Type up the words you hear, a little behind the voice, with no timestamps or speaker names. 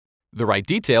The right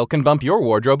detail can bump your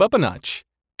wardrobe up a notch.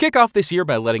 Kick off this year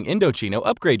by letting Indochino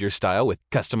upgrade your style with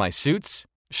customized suits,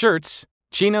 shirts,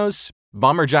 chinos,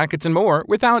 bomber jackets, and more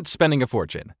without spending a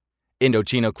fortune.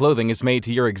 Indochino clothing is made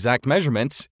to your exact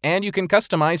measurements, and you can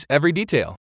customize every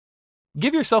detail.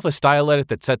 Give yourself a style edit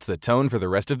that sets the tone for the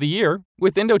rest of the year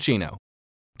with Indochino.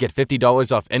 Get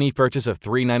 $50 off any purchase of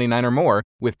 $3.99 or more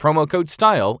with promo code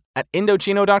STYLE at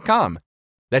Indochino.com.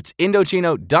 That's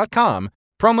Indochino.com,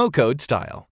 promo code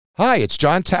STYLE. Hi, it's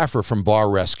John Taffer from Bar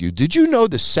Rescue. Did you know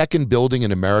the second building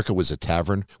in America was a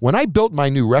tavern? When I built my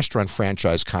new restaurant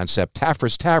franchise concept,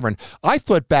 Taffer's Tavern, I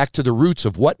thought back to the roots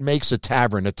of what makes a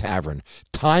tavern,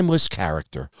 timeless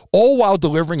character, all while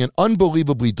delivering an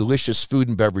unbelievably delicious food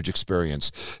and beverage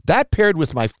experience. That, paired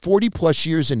with my 40-plus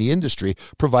years in the industry,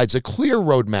 provides a clear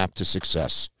roadmap to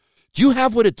success. Do you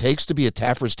have what it takes to be a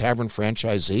Taffer's Tavern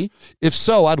franchisee? If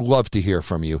so, I'd love to hear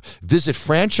from you. Visit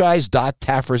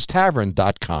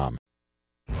franchise.tafferstavern.com.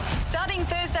 Starting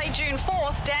Thursday, June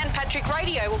 4th, Dan Patrick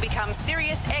Radio will become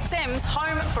Sirius XM's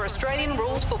home for Australian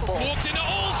rules football. Walked into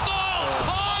all styles.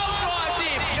 Drive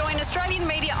deep. Join Australian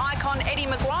media icon Eddie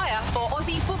Maguire for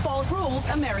Aussie Football Rules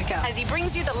America as he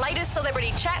brings you the latest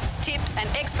celebrity chats, tips, and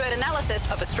expert analysis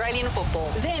of Australian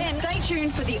football. Then stay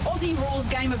tuned for the Aussie Rules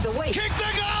Game of the Week. Kick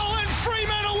the goal and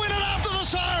Fremantle win it after the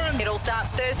siren. It all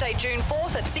starts Thursday, June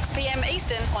 4th at 6 p.m.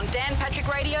 Eastern on Dan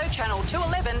Patrick Radio, Channel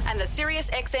 211 and the Sirius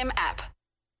XM app.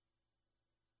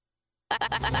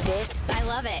 This, I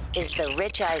love it, is the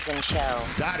Rich Eisen Show.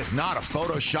 That is not a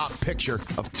Photoshop picture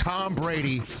of Tom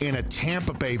Brady in a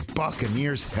Tampa Bay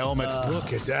Buccaneers helmet.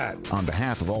 Look at that. On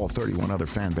behalf of all 31 other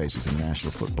fan bases in the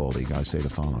National Football League, I say the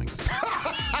following.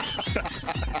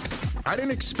 I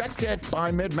didn't expect it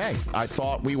by mid-May. I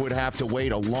thought we would have to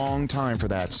wait a long time for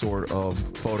that sort of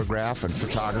photograph and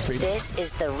photography. This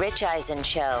is the Rich Eisen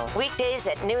Show. Weekdays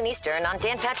at noon Eastern on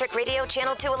Dan Patrick Radio,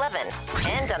 Channel 211.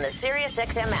 And on the Sirius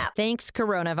XM app. Thanks,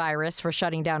 coronavirus, for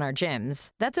shutting down our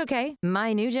gyms. That's okay.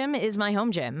 My new gym is my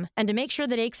home gym. And to make sure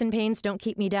that aches and pains don't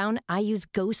keep me down, I use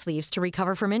Go Sleeves to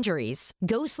recover from injuries.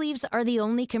 Go Sleeves are the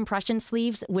only compression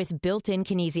sleeves with built-in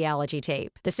kinesiology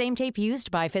tape. The same tape used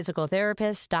by physical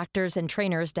therapists, doctors, and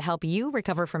trainers to help you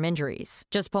recover from injuries.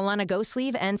 Just pull on a Go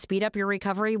Sleeve and speed up your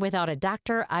recovery without a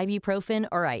doctor, ibuprofen,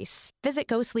 or ice. Visit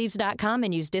GoSleeves.com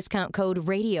and use discount code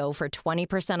RADIO for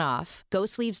 20% off.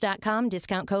 GoSleeves.com,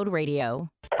 discount code RADIO.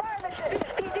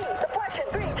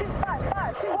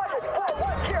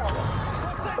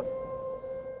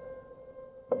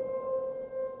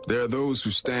 There are those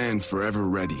who stand forever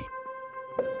ready.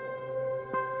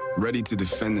 Ready to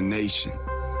defend the nation.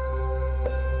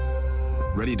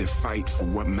 Ready to fight for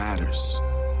what matters.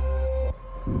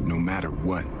 No matter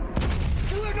what. Do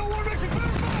you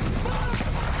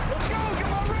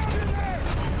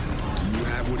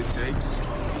have what it takes?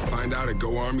 Find out at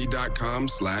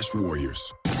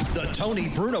GoArmy.com/warriors. The Tony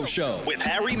Bruno Show with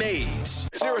Harry Mays.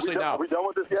 Seriously now. Are we done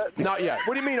with this yet? Not yet.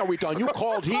 What do you mean, are we done? You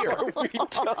called here. You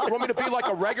want me to be like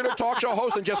a regular talk show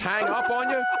host and just hang up on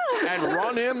you and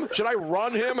run him? Should I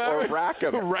run him? Or rack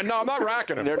him? No, I'm not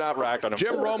racking him. They're not racking him.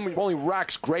 Jim Rome only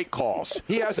racks great calls.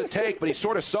 He has a take, but he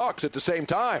sort of sucks at the same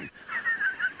time.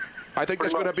 I think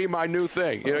that's going to be my new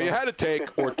thing. You know, you had a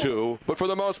take or two, but for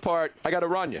the most part, I got to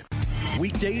run you.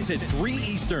 Weekdays at 3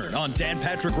 Eastern on Dan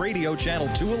Patrick Radio, Channel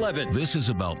 211. This is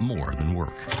about more than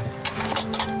work.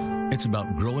 It's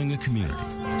about growing a community.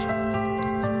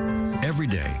 Every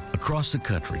day, across the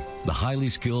country, the highly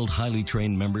skilled, highly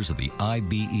trained members of the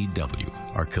IBEW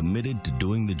are committed to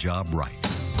doing the job right,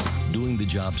 doing the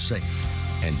job safe,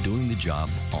 and doing the job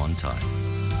on time.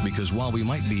 Because while we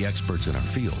might be experts in our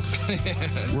field,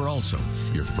 we're also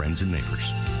your friends and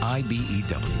neighbors.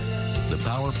 IBEW, the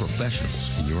power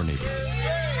professionals in your neighborhood.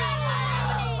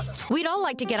 We'd all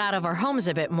like to get out of our homes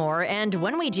a bit more, and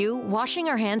when we do, washing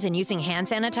our hands and using hand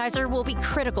sanitizer will be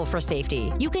critical for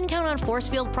safety. You can count on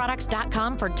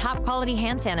ForcefieldProducts.com for top-quality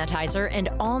hand sanitizer and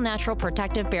all-natural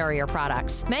protective barrier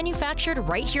products, manufactured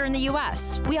right here in the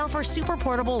U.S. We offer super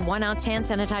portable 1-ounce hand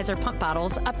sanitizer pump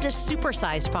bottles up to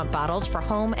super-sized pump bottles for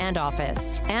home and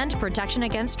office, and protection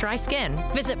against dry skin.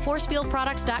 Visit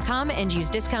ForcefieldProducts.com and use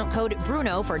discount code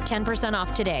BRUNO for 10%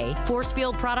 off today.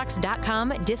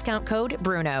 ForcefieldProducts.com, discount code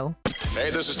BRUNO. Hey,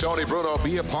 this is Tony Bruno.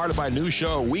 Be a part of my new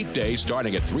show weekdays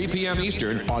starting at 3 p.m.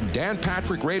 Eastern on Dan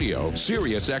Patrick Radio,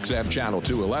 Sirius XM Channel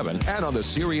 211, and on the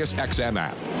Sirius XM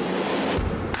app.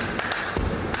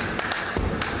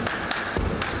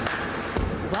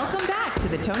 Welcome back to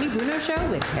the Tony Bruno Show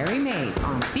with Harry Mays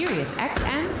on Sirius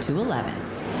XM 211.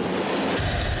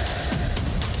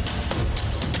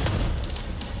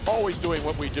 Always doing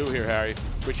what we do here, Harry,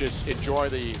 which is enjoy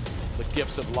the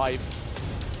gifts of life,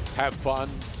 have fun,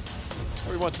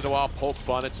 Every once in a while, poke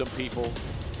fun at some people,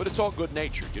 but it's all good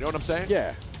natured. You know what I'm saying?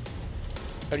 Yeah.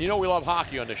 And you know we love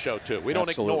hockey on the show, too. We don't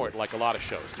Absolutely. ignore it like a lot of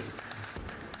shows do.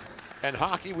 And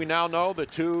hockey, we now know the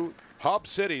two hub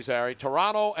cities, Harry,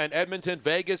 Toronto and Edmonton.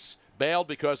 Vegas bailed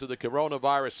because of the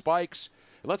coronavirus spikes.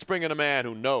 And let's bring in a man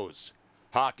who knows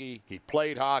hockey. He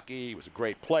played hockey. He was a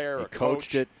great player, He a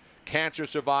coached coach, it. cancer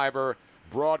survivor,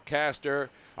 broadcaster.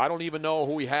 I don't even know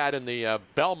who he had in the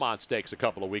Belmont Stakes a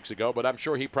couple of weeks ago, but I'm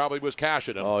sure he probably was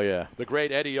cashing them. Oh, yeah. The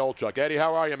great Eddie Olczyk. Eddie,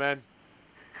 how are you, man?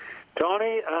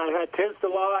 Tony, I had Tim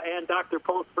Stalaw and Dr.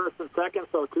 Post first and second,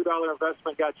 so $2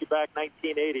 investment got you back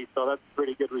 $19.80, so that's a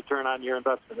pretty good return on your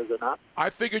investment, is it not? I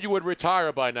figured you would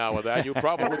retire by now with that. You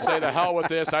probably would say, the hell with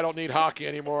this. I don't need hockey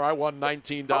anymore. I won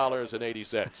 $19.80.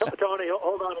 Tony,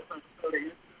 hold on a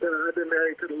second. I've been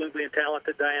married to the lovely and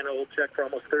talented Diana Olczyk for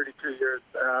almost 32 years.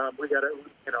 We got to,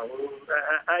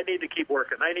 I need to keep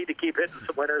working. I need to keep hitting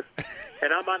some winners,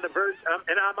 and I'm on the verge.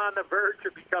 I'm on the verge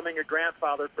of becoming a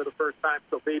grandfather for the first time.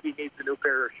 So baby needs a new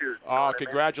pair of shoes. Oh,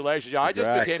 congratulations! Yeah, I just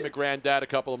Congrats. became a granddad a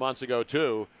couple of months ago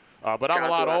too. But I'm a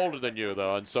lot older than you,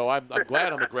 though, and so I'm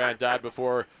glad I'm a granddad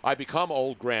before I become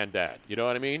old granddad. You know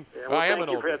what I mean? Yeah, well, I am an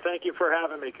old. Thank you for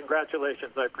having me.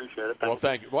 Congratulations. I appreciate it.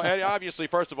 Thank you. Well, Eddie, obviously,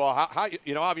 first of all, how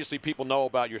obviously people know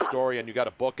about your story, and you got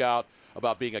a book out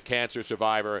about being a cancer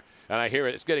survivor, and I hear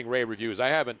it's getting rave reviews. I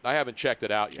haven't checked it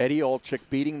out yet. Eddie Olczyk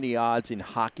beating the odds in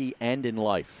hockey and in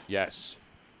life. Yes.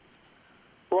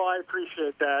 Well, I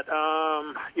appreciate that.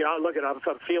 Look,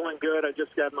 I'm feeling good. I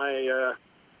just got my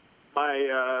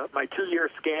 2-year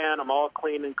scan. I'm all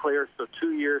clean and clear, so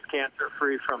 2 years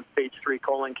cancer-free from stage 3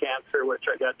 colon cancer, which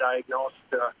I got diagnosed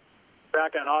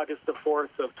back on August the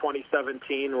 4th of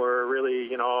 2017, where really,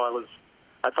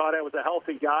 I thought I was a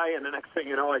healthy guy, and the next thing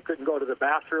you know, I couldn't go to the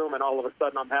bathroom, and all of a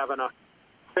sudden I'm having a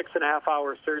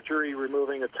 6.5-hour surgery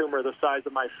removing a tumor the size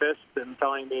of my fist and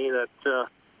telling me that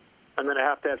I'm going to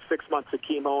have 6 months of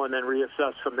chemo and then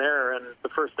reassess from there. And the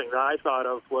first thing that I thought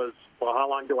of was, well, how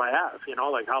long do I have?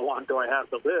 How long do I have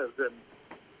to live? And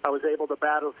I was able to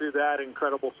battle through that.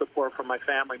 Incredible support from my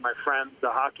family, my friends, the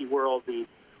hockey world, the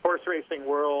horse racing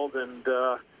world, and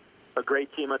a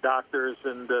great team of doctors,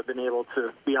 and been able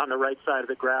to be on the right side of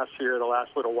the grass here the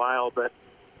last little while. But,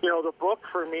 the book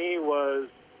for me was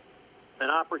an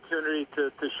opportunity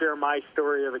to share my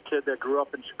story of a kid that grew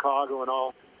up in Chicago, and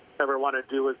all I ever wanted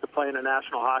to do was to play in the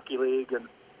National Hockey League. And,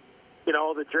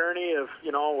 the journey of,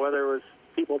 whether it was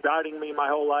people doubting me my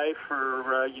whole life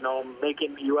or,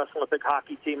 making the U.S. Olympic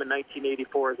hockey team in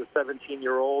 1984 as a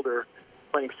 17-year-old, or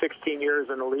playing 16 years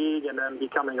in the league and then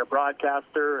becoming a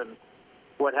broadcaster and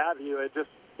what have you. It just,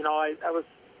 I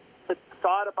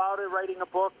thought about it, writing a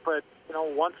book, but,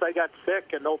 once I got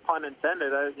sick, and no pun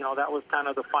intended, that was kind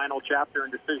of the final chapter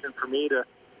and decision for me to,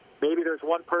 maybe there's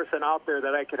one person out there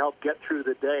that I could help get through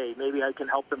the day. Maybe I can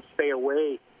help them stay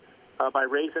away by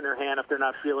raising their hand if they're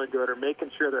not feeling good, or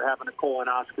making sure they're having a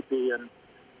colonoscopy. And,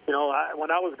 when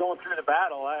I was going through the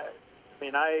battle,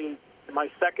 my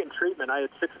second treatment, I had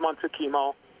 6 months of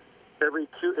chemo every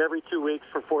 2 weeks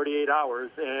for 48 hours.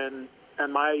 And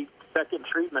my second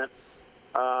treatment,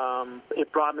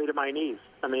 it brought me to my knees.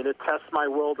 It tests my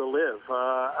will to live.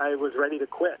 I was ready to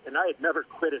quit, and I had never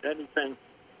quit at anything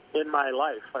in my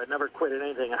life. I never quit at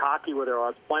anything in hockey, whether I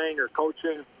was playing or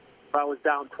coaching. If I was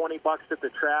down $20 at the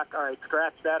track, all right,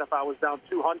 scratch that. If I was down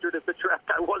 $200 at the track,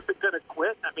 I wasn't going to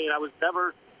quit. I was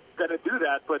never going to do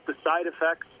that. But the side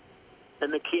effects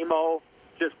and the chemo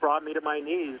just brought me to my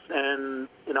knees. And,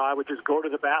 I would just go to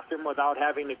the bathroom without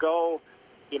having to go.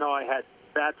 I had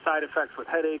bad side effects with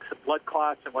headaches and blood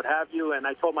clots and what have you. And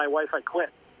I told my wife I quit.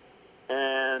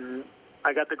 And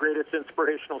I got the greatest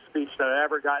inspirational speech that I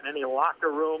ever got in any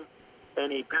locker room,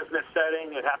 any business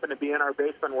setting. It happened to be in our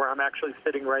basement where I'm actually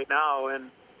sitting right now. And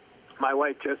my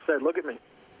wife just said, look at me.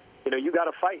 You got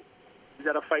to fight. You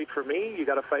got to fight for me. You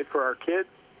got to fight for our kids.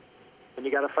 And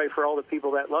you got to fight for all the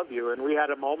people that love you. And we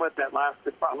had a moment that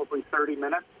lasted probably 30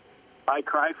 minutes. I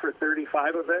cried for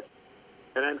 35 of it.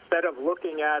 And instead of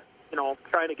looking at,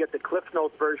 trying to get the Cliff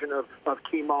Notes version of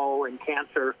chemo and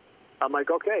cancer, I'm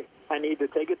like, okay, I need to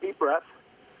take a deep breath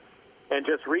and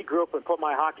just regroup and put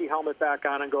my hockey helmet back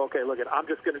on and go, okay, look, I'm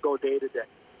just going to go day to day.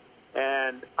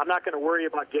 And I'm not going to worry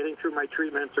about getting through my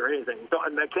treatments or anything.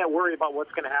 And I can't worry about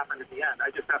what's going to happen at the end.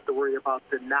 I just have to worry about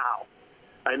the now.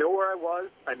 I know where I was,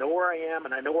 I know where I am,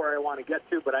 and I know where I want to get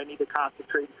to, but I need to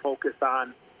concentrate and focus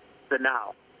on the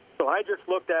now. So I just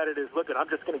looked at it as, I'm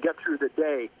just going to get through the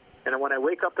day. And when I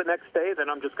wake up the next day, then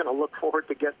I'm just going to look forward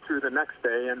to get through the next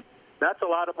day. And that's a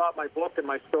lot about my book and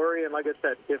my story. And like I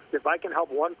said, if I can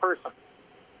help one person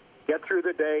get through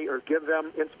the day or give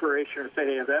them inspiration and say,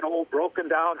 hey, that old broken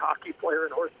down hockey player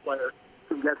and horse player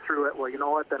can get through it, well, you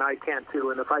know what, then I can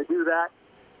too. And if I do that,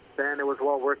 then it was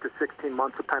well worth the 16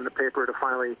 months of pen to paper to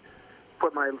finally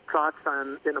put my thoughts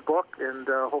in a book and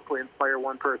hopefully inspire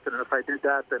one person. And if I did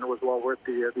that, then it was well worth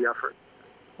the effort.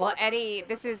 Well, Eddie,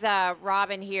 this is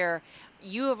Robin here.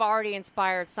 You have already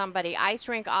inspired somebody. Ice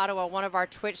Rink Ottawa, one of our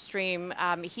Twitch stream,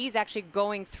 he's actually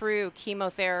going through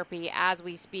chemotherapy as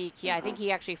we speak. I think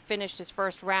he actually finished his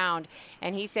first round,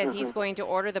 and he says he's going to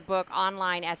order the book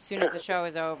online as soon as the show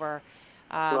is over.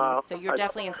 Wow. So you're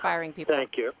definitely inspiring people.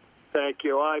 Thank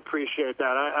you. I appreciate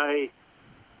that. I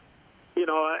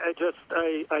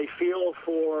feel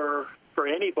for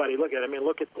anybody. Look at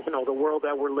the world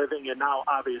that we're living in now.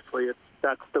 Obviously,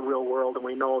 that's the real world, and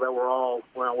we know that we're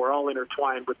all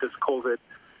intertwined with this COVID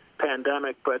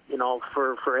pandemic. But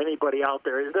for anybody out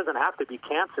there, it doesn't have to be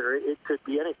cancer. It could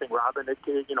be anything, Robin. It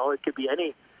could be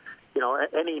any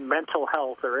mental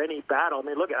health or any battle. I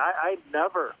mean, look, I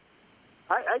never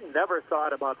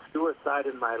thought about suicide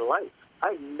in my life.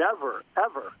 I never,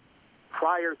 ever,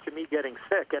 prior to me getting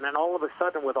sick. And then all of a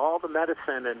sudden, with all the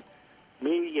medicine and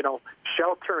me,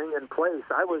 sheltering in place,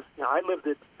 I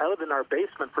lived in our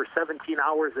basement for 17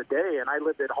 hours a day, and I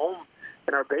lived at home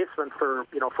in our basement for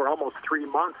almost 3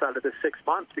 months out of the 6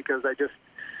 months because I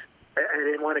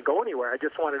didn't want to go anywhere. I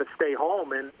just wanted to stay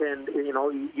home, and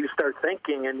you start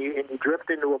thinking, and you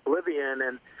drift into oblivion,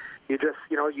 and you just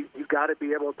you got to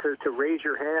be able to raise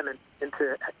your hand and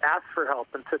to ask for help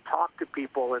and to talk to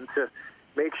people and to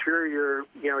make sure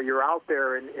you're out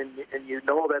there and you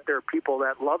know that there are people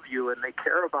that love you and they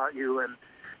care about you and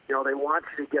they want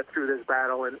you to get through this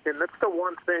battle. And that's the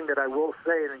one thing that I will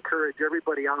say and encourage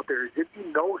everybody out there is if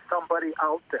you know somebody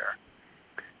out there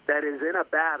that is in a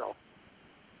battle,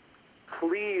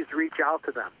 please reach out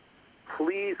to them.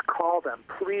 Please call them.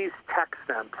 Please text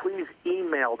them. Please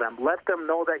email them. Let them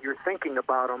know that you're thinking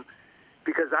about them,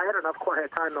 because I had enough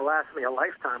quiet time to last me a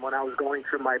lifetime when I was going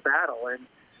through my battle. And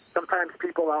sometimes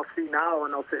people I'll see now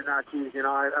and they'll say, geez,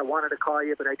 I wanted to call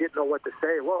you, but I didn't know what to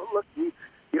say. Well, look, you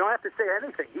don't have to say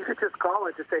anything. You could just call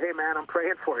and just say, hey, man, I'm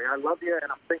praying for you. I love you, and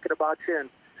I'm thinking about you. And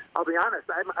I'll be honest,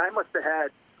 I must have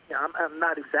had, I'm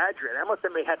not exaggerating, I must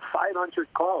have had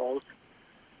 500 calls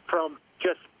from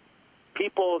just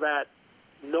people that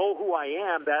know who I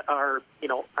am, that are,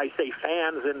 I say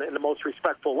fans in the most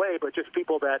respectful way, but just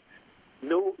people that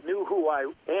knew who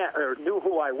I am, or knew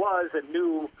who I was and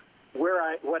knew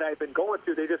what I've been going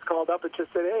through. They just called up and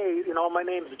just said, hey, my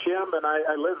name's Jim, and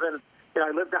I live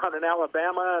down in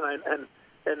Alabama,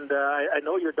 and I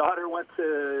know your daughter went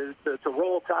to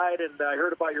Roll Tide, and I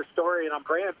heard about your story, and I'm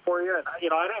praying for you. And I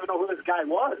didn't even know who this guy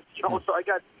was. So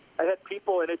I had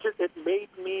people, and it made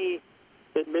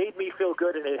me feel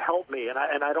good, and it helped me. And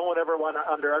I don't ever want to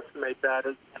underestimate that.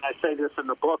 And I say this in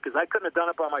the book, because I couldn't have done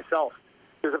it by myself.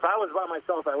 Because if I was by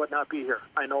myself, I would not be here.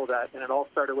 I know that, and it all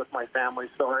started with my family.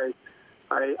 So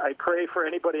I pray for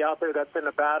anybody out there that's in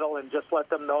a battle, and just let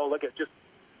them know, just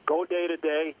go day to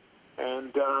day,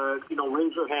 and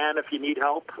raise your hand if you need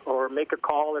help, or make a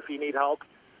call if you need help.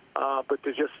 But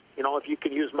to just, if you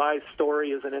can use my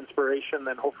story as an inspiration,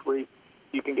 then hopefully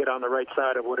you can get on the right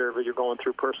side of whatever you're going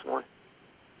through personally.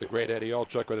 The great Eddie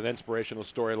Olczyk with an inspirational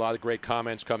story. A lot of great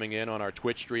comments coming in on our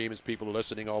Twitch stream as people are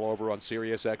listening all over on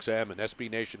Sirius XM and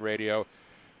SB Nation Radio.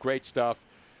 Great stuff.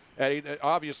 Eddie,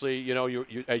 obviously, you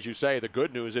as you say, the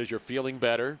good news is you're feeling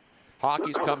better.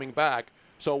 Hockey's coming back.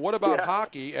 So what about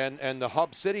hockey and the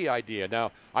Hub City idea?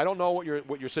 Now, I don't know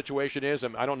what your situation is,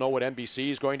 and I don't know what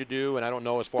NBC is going to do, and I don't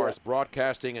know as far as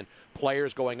broadcasting and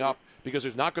players going up, because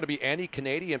there's not going to be any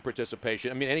Canadian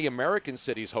participation. I mean, any American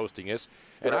cities hosting this.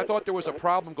 And I thought there was a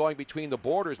problem going between the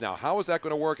borders now. How is that going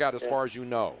to work out as far as you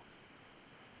know?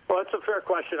 Well, that's a fair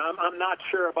question. I'm not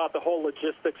sure about the whole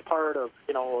logistics part of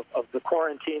the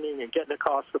quarantining and getting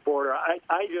across the border.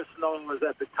 I just know it was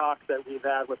at the talks that we've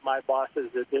had with my bosses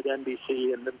at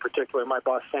NBC, and in particular my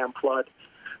boss Sam Flood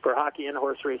for hockey and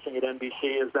horse racing at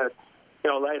NBC, is that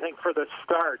I think for the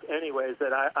start, anyways,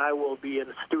 that I will be in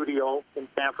the studio in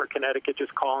Stamford, Connecticut,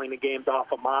 just calling the games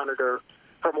off a monitor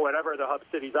from whatever the hub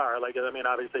cities are.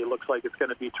 Obviously it looks like it's going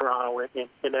to be Toronto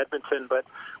in Edmonton, but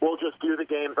we'll just do the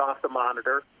games off the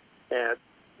monitor. And,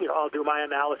 I'll do my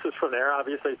analysis from there.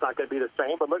 Obviously, it's not going to be the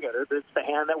same, but look at it. It's the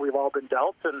hand that we've all been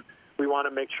dealt, and we want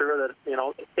to make sure that,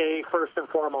 first and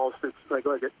foremost, it's like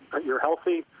you're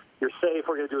healthy, you're safe,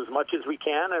 we're going to do as much as we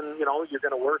can, and, you're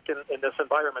going to work in this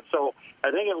environment. So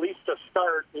I think at least to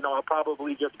start, I'll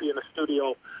probably just be in the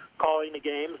studio calling the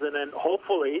games, and then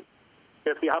hopefully,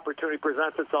 if the opportunity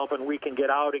presents itself and we can get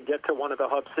out and get to one of the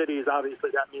hub cities,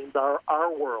 obviously that means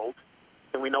our world,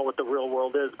 and we know what the real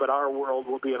world is, but our world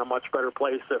will be in a much better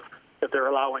place if if they're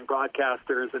allowing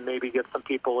broadcasters and maybe get some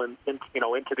people into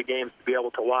the games to be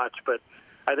able to watch. But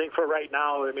I think for right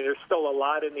now, I mean, there's still a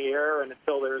lot in the air, and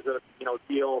until there's a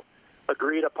deal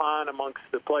agreed upon amongst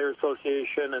the Players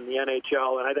Association and the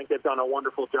NHL, and I think they've done a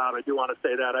wonderful job. I do want to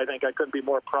say that. I think I couldn't be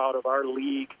more proud of our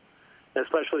league,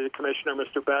 especially the commissioner,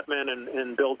 Mr. Bettman,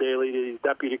 and Bill Daly, the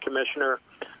deputy commissioner,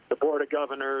 the Board of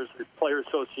Governors, the Players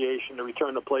Association, the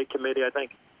Return to Play Committee. I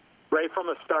think right from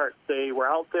the start, they were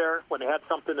out there. When they had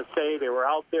something to say, they were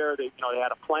out there. They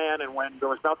had a plan, and when there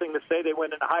was nothing to say, they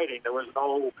went into hiding. There was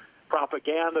no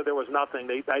propaganda. There was nothing.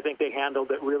 I think they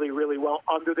handled it really, really well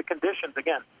under the conditions.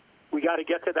 Again, we got to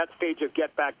get to that stage of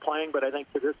get back playing, but I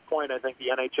think to this point, I think the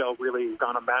NHL really has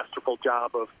done a masterful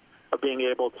job of being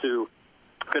able to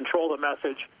control the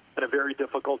message at a very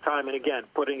difficult time. And again,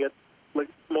 putting it,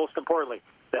 most importantly,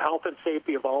 the health and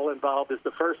safety of all involved is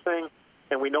the first thing,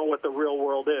 and we know what the real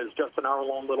world is. Just in our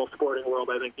own little sporting world,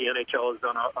 I think the NHL has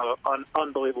done an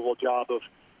unbelievable job of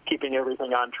keeping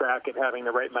everything on track and having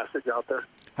the right message out there.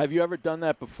 Have you ever done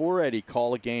that before, Eddie?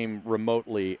 Call a game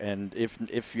remotely, and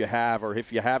if you have or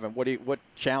if you haven't, what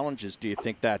challenges do you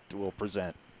think that will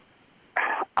present?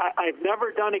 I've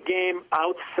never done a game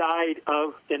outside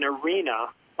of an arena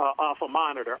off a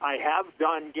monitor. I have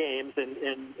done games, and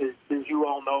as you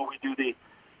all know, we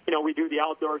do the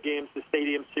outdoor games, the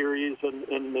Stadium Series,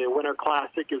 and the Winter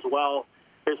Classic as well.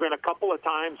 There's been a couple of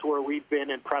times where we've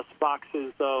been in press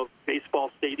boxes of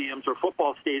baseball stadiums or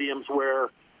football stadiums where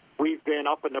we've been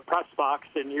up in the press box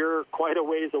and you're quite a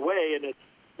ways away and it's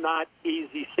not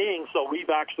easy seeing. So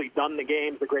we've actually done the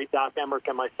games, the great Doc Emmerich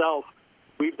and myself,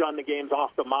 we've done the games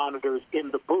off the monitors in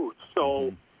the booth.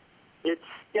 So it's,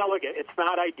 look, it's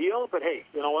not ideal, but hey,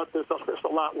 you know what? There's a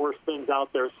lot worse things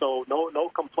out there. So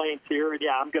no complaints here.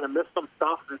 Yeah, I'm going to miss some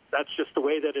stuff. That's just the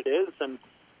way that it is. And,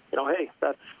 hey,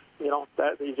 that's,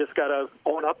 that you just got to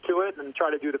own up to it and try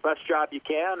to do the best job you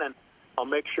can. And I'll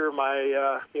make sure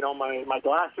my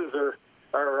glasses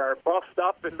are buffed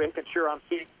up and making sure I'm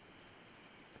seeing.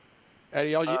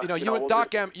 Eddie, you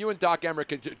and Doc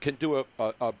Emmerich can do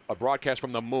a broadcast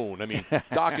from the moon. I mean,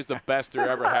 Doc is the best there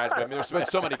ever has been. I mean, there's been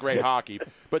so many great hockey,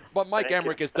 but Mike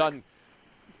Emmerich has done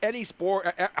any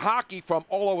sport, hockey from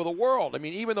all over the world. I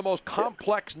mean, even the most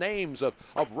complex names of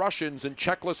Russians and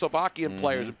Czechoslovakian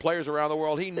players and players around the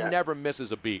world, he never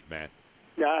misses a beat, man.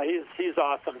 Yeah, he's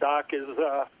awesome. Doc is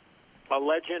a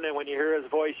legend, and when you hear his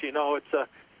voice, it's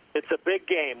a big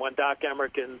game when Doc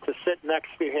Emmerich, and to sit next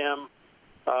to him,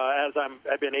 as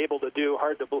I've been able to do,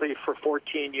 hard to believe, for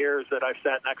 14 years that I've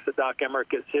sat next to Doc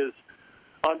Emmerich as his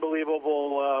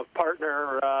unbelievable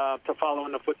partner to follow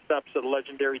in the footsteps of the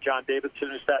legendary John Davidson,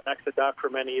 who sat next to Doc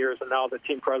for many years and now the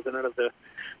team president of the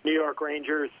New York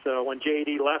Rangers. When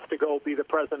J.D. left to go be the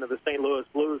president of the St. Louis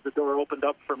Blues, the door opened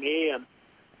up for me, and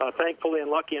thankfully and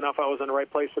lucky enough, I was in the right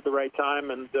place at the right time,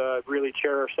 and really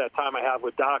cherish that time I have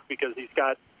with Doc because he's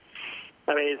got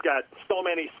so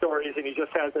many stories, and he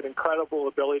just has an incredible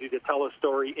ability to tell a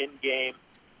story in game,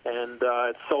 and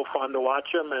it's so fun to watch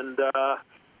him. And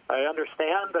I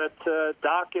understand that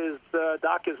Doc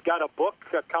has got a book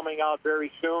coming out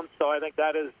very soon, so I think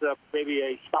that is maybe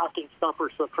a stocking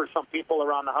stuffer for some people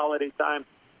around the holiday time,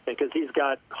 because he's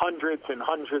got hundreds and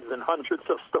hundreds and hundreds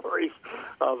of stories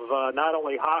of not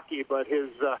only hockey but his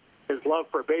love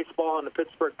for baseball and the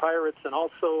Pittsburgh Pirates, and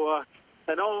also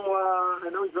I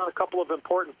know he's done a couple of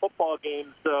important football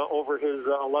games over his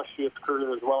illustrious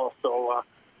career as well. So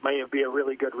may be a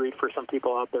really good read for some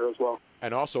people out there as well.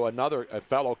 And also a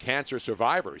fellow cancer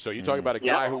survivor. So you talk about a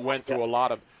guy who went through a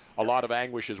lot of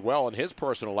anguish as well in his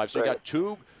personal life. So you got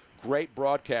two great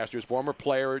broadcasters, former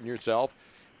player and yourself,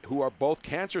 who are both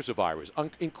cancer survivors.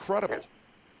 Incredible.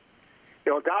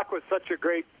 Doc was such a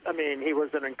great, he was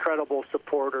an incredible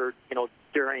supporter,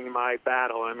 during my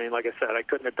battle. Like I said, I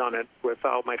couldn't have done it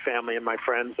without my family and my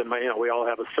friends, and we all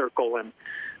have a circle, and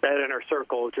that inner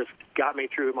circle just got me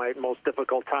through my most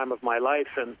difficult time of my life.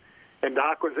 And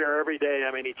Doc was there every day.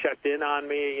 He checked in on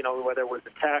me, whether it was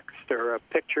a text or a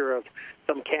picture of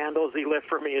some candles he lit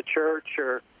for me at church,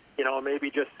 or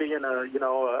maybe just seeing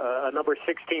a number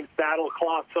 16 saddle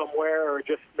cloth somewhere, or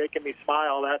just making me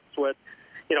smile. That's what.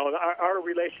 Our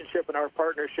relationship and our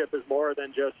partnership is more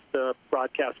than just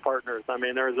broadcast partners.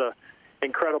 There's a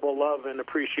incredible love and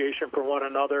appreciation for one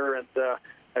another, and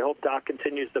I hope Doc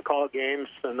continues to call games,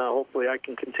 and hopefully I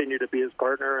can continue to be his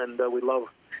partner. And we love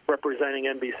representing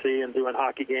NBC and doing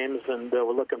hockey games, and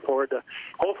we're looking forward to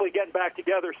hopefully getting back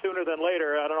together sooner than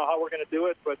later. I don't know how we're going to do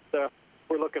it, but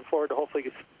we're looking forward to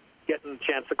hopefully getting a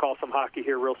chance to call some hockey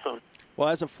here real soon. Well,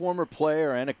 as a former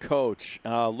player and a coach,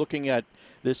 looking at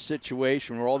this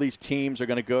situation where all these teams are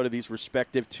going to go to these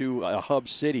respective two hub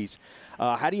cities,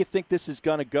 how do you think this is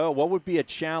going to go? What would be a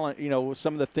challenge,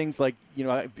 some of the things like,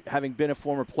 having been a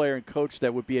former player and coach,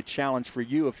 that would be a challenge for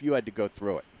you if you had to go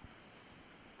through it?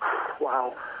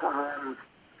 Wow.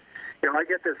 I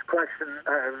get this question.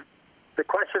 The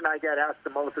question I get asked the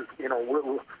most is,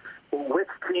 which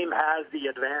team has the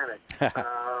advantage?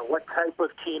 What type of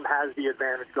team has the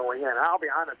advantage going in? And I'll be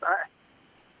honest.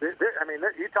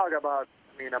 You talk about,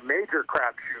 a major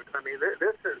crapshoot.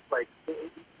 This is like,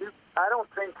 I don't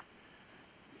think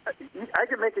I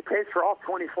can make a case for all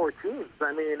 24 teams.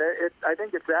 I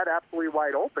think it's that absolutely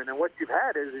wide open. And what you've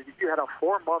had is you had a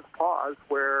 4-month pause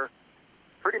where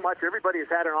pretty much everybody has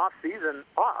had an off season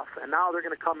off, and now they're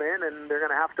going to come in and they're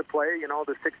going to have to play.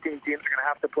 The 16 teams are going to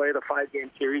have to play the 5-game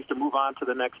series to move on to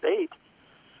the next 8.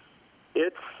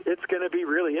 It's going to be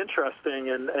really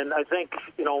interesting, and I think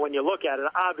when you look at it,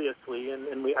 obviously,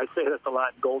 and I say this a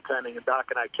lot in goaltending, and Doc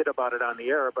and I kid about it on the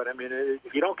air, but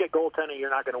if you don't get goaltending,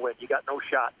 you're not going to win. You got no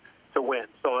shot to win.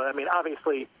 So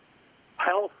obviously,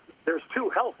 health. There's 2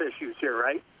 health issues here,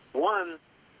 right? One,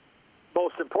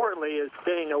 most importantly, is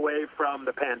staying away from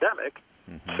the pandemic.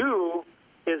 Mm-hmm. 2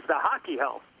 is the hockey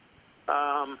health.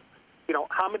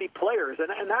 How many players,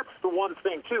 and that's the one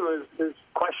thing, too, is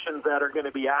questions that are going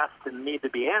to be asked and need to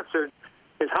be answered,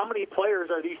 is how many players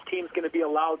are these teams going to be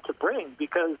allowed to bring?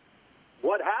 Because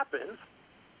what happens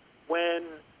when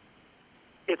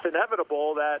it's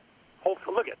inevitable that,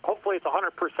 hopefully it's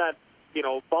 100%,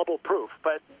 bubble proof,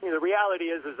 but the reality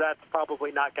is that's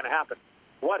probably not going to happen.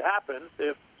 What happens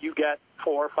if you get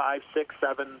 4, 5, 6,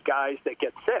 7 guys that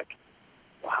get sick?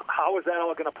 How is that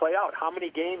all going to play out? How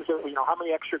many games how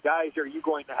many extra guys are you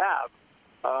going to have?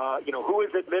 Who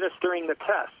is administering the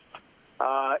test?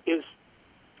 Is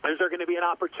there going to be an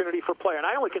opportunity for player? And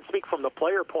I only can speak from the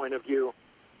player point of view.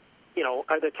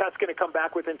 Are the tests going to come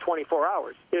back within 24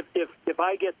 hours? If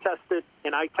I get tested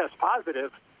and I test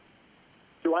positive,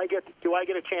 do I get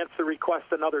a chance to request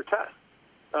another test?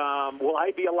 Will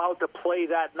I be allowed to play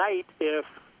that night if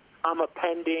I'm a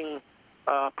pending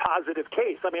positive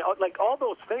case? All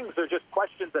those things are just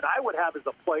questions that I would have as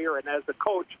a player and as a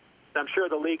coach, and I'm sure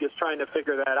the league is trying to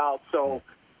figure that out. So,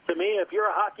 to me, if you're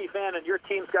a hockey fan and your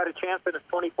team's got a chance in a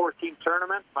 2014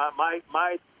 tournament,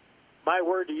 my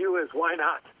word to you is why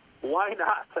not? Why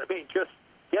not? Just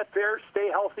get there, stay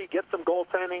healthy, get some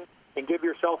goaltending, and give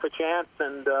yourself a chance,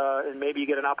 and maybe you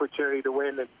get an opportunity to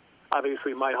win. And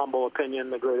obviously, my humble opinion,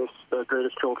 the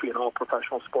greatest trophy in all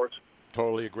professional sports.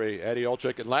 Totally agree, Eddie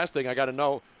Olczyk. And last thing I got to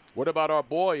know, what about our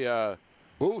boy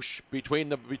Bush between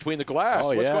the glass?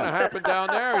 What's going to happen down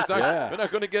there? He's not. We're not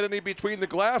going to get any between the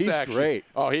glass action. He's great.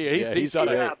 Oh, he's done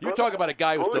it. You talk about a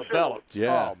guy who's developed.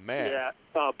 Yeah. Oh man.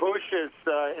 Yeah. Bush is.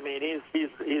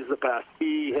 He's the best.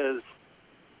 He has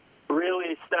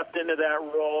really stepped into that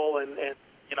role, and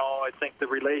I think the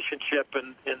relationship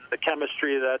and the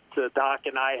chemistry that Doc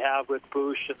and I have with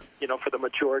Bush, and for the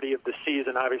majority of the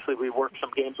season, obviously we worked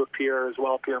some games with Pierre as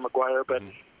well, Pierre Maguire, but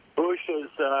Bush is,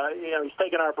 he's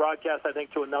taken our broadcast, I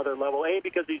think, to another level.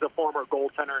 Because he's a former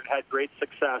goaltender and had great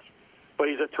success, but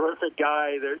he's a terrific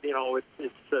guy.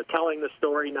 It's telling the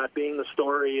story, not being the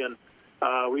story, and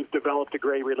we've developed a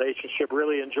great relationship.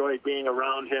 Really enjoyed being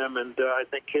around him, and I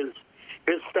think his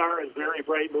star is very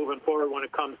bright moving forward when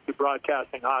it comes to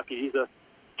broadcasting hockey. He's a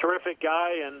terrific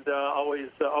guy, and always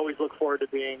look forward to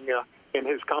being in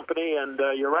his company. And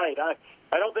you're right.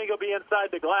 I don't think he'll be inside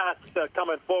the glass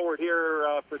coming forward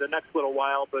here for the next little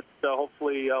while, but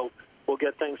hopefully we'll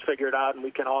get things figured out, and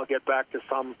we can all get back to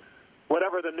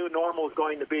whatever the new normal is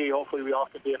going to be. Hopefully we all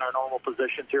can be in our normal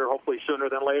positions here, hopefully sooner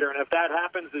than later. And if that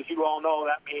happens, as you all know,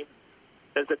 that means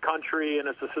as a country and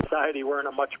as a society, we're in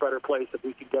a much better place if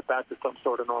we can get back to some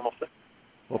sort of normalcy.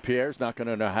 Well, Pierre's not going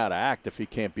to know how to act if he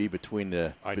can't be between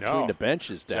the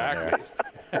benches down there.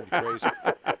 Crazy.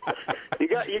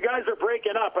 You guys are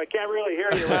breaking up. I can't really hear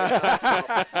you.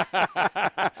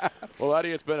 Well,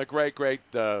 Eddie, it's been a great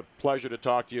pleasure to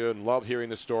talk to you, and love hearing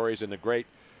the stories and the great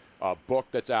book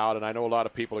that's out, and I know a lot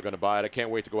of people are going to buy it. I can't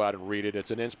wait to go out and read it.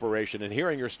 It's an inspiration, and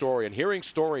hearing your story and hearing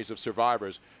stories of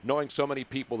survivors, knowing so many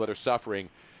people that are suffering,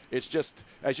 it's just,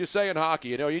 as you say in hockey,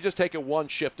 you just take it one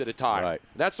shift at a time. Right.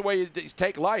 And that's the way you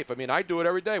take life. I do it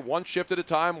every day, one shift at a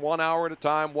time, 1 hour at a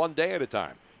time, one day at a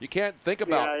time. You can't think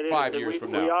about 5 years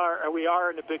from now. We are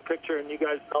in the big picture, and you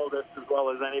guys know this as well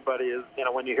as anybody. Is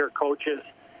when you hear coaches,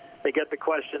 they get the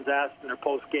questions asked in their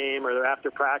post game or their after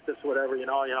practice, whatever.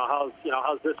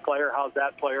 How's this player, how's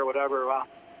that player, whatever. Well,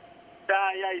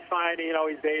 yeah, he's fine. You know,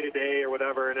 he's day to day or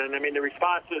whatever. And then, I mean, the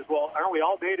response is, well, aren't we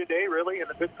all day to day, really, in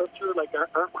the big picture? Like,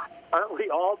 aren't we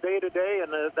all day to day?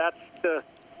 And that's the,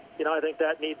 you know, I think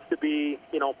that needs to be,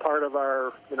 you know, part of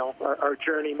our, you know, our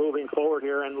journey moving forward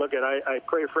here. And look, I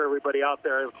pray for everybody out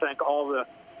there. I thank all the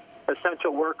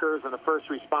essential workers and the first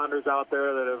responders out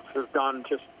there that have done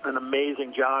just an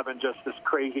amazing job in just this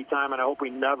crazy time. And I hope we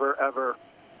never, ever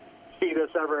see this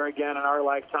ever again in our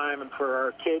lifetime, and for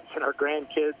our kids and our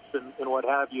grandkids and what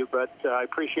have you. But I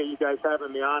appreciate you guys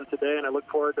having me on today, and I look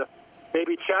forward to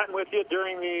maybe chatting with you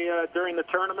during the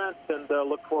tournament, and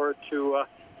look forward to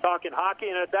talking hockey.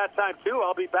 And at that time too,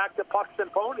 I'll be back to Pucks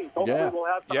and Ponies. Hopefully we'll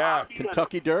have some hockey.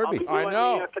 Kentucky Derby. I'll be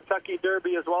doing the Kentucky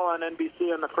Derby as well on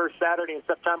NBC on the first Saturday in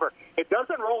September. It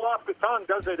doesn't roll off the tongue,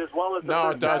 does it, as well as the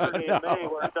first Saturday in May,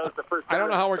 where it does the first Saturday. I don't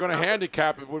know how we're going to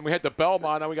handicap it when we head to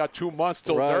Belmont and we got 2 months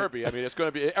till Derby. I mean, it's going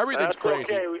to be everything's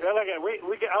crazy. Okay, look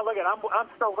at I'm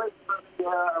still waiting for the.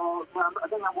 I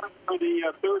think I'm waiting for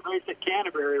the third race at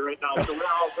Canterbury right now. So we're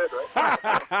all good,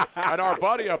 right? And our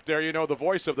buddy up there, you know, the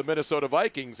voice of the Minnesota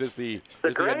Vikings is the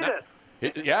greatest.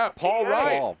 Paul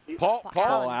Wright.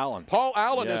 Paul Allen. Paul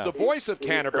Allen is the voice of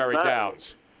Canterbury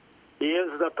Downs. He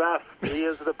is the best. He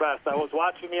is the best. I was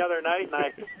watching the other night, and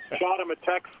I shot him a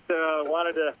text.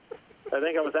 I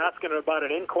think I was asking him about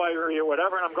an inquiry or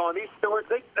whatever, and I'm going, these stewards,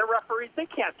 the referees, they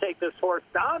can't take this horse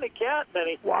down. They can't. And then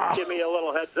he gave me a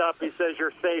little heads up. He says,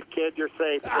 "You're safe, kid. You're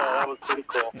safe." So that was pretty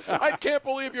cool. I can't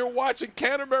believe you're watching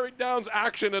Canterbury Downs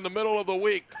action in the middle of the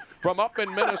week from up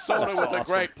in Minnesota with the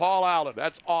great Paul Allen.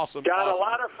 That's awesome. Got a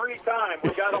lot of free time. We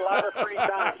got a lot of free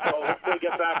time, so hopefully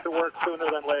get back to work sooner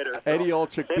than later. So Eddie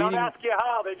Olczyk they don't ask you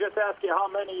how. They just ask you how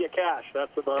many you cash.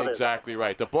 That's about it. Exactly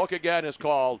right. The book, again, is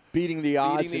called Beating the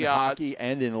Odds in Hockey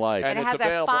and in Life. And it has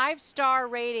available. a 5-star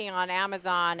rating on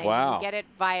Amazon, and you can get it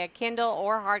via Kindle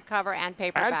or hardcover and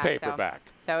paperback.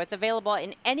 So it's available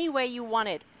in any way you want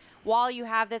it. While you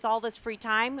have all this free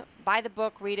time, buy the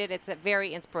book, read it. It's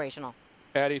very inspirational.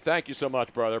 Eddie, thank you so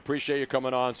much, brother. Appreciate you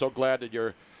coming on. So glad that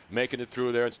you're making it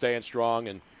through there and staying strong.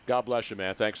 And God bless you,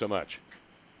 man. Thanks so much.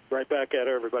 Right back at it,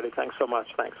 everybody. Thanks so much.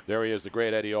 Thanks. There he is, the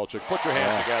great Eddie Olczyk. Put your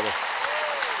hands together.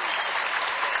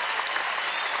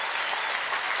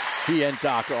 He and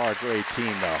Doc are a great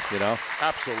team, though, you know?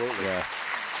 Absolutely. Yeah.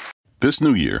 This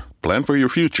new year, plan for your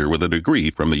future with a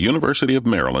degree from the University of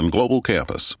Maryland Global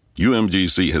Campus.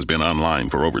 UMGC has been online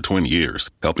for over 20 years,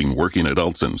 helping working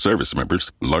adults and service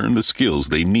members learn the skills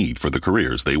they need for the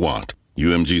careers they want.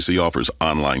 UMGC offers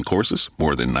online courses,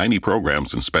 more than 90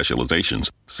 programs and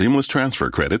specializations, seamless transfer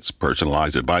credits,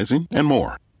 personalized advising, and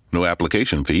more. No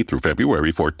application fee through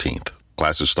February 14th.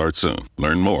 Classes start soon.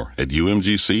 Learn more at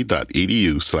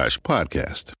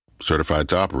umgc.edu/podcast. Certified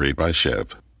to operate by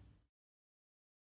Chev.